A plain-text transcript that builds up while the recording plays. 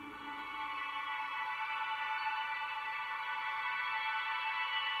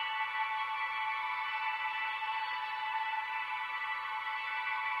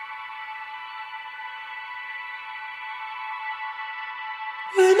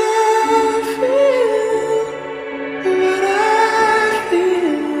When I feel what I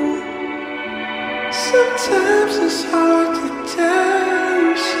feel, sometimes it's hard to tell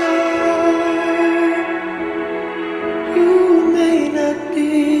you so. You may not be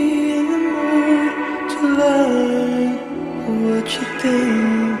in the mood to learn what you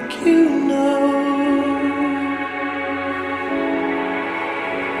think you know.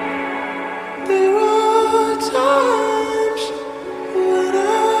 There are times when I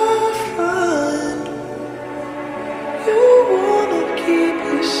find you wanna keep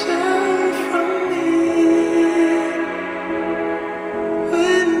yourself from me.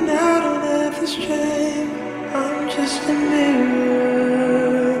 When I don't have the strength, I'm just a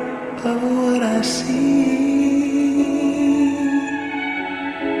mirror of what I see.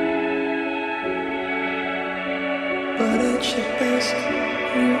 But at your best,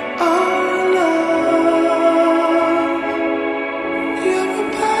 you are love. You're a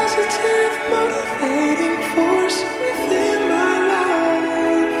positive, motivating force within my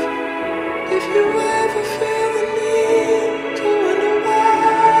life. If you ever feel the need to wonder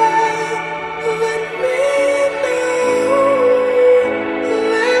why, let me know.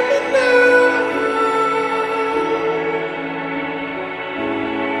 Let me know.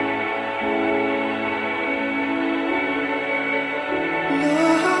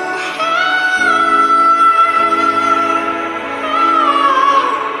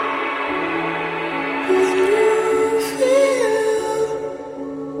 When you feel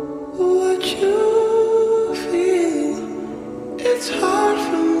what you feel, it's hard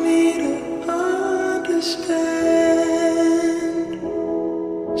for me to understand.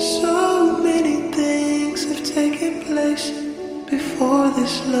 So many things have taken place before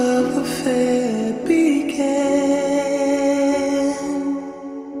this love affair began.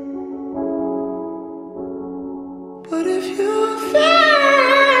 But if you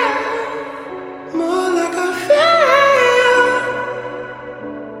feel more like I feel,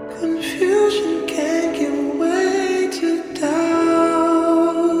 confusion can give way to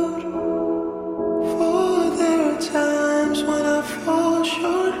doubt. For there are times when I fall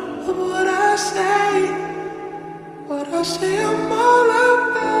short of what I say. What I say I'm all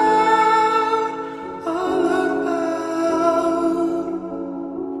about, all about.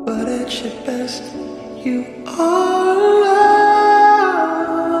 But at your best, you are love.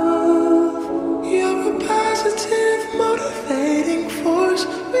 You're a positive, motivating force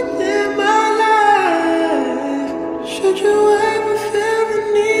within my life. Should you ever feel the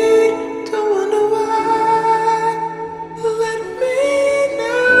need to wonder why, let me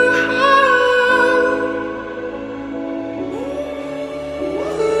know.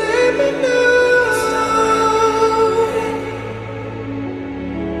 Let me know.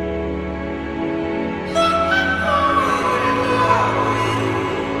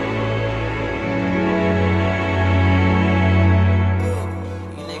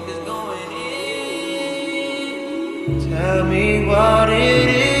 Tell me what it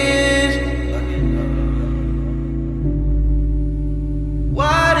is,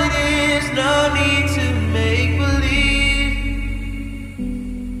 what it is, no need to make believe.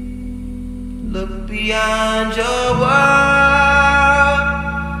 Look beyond your words.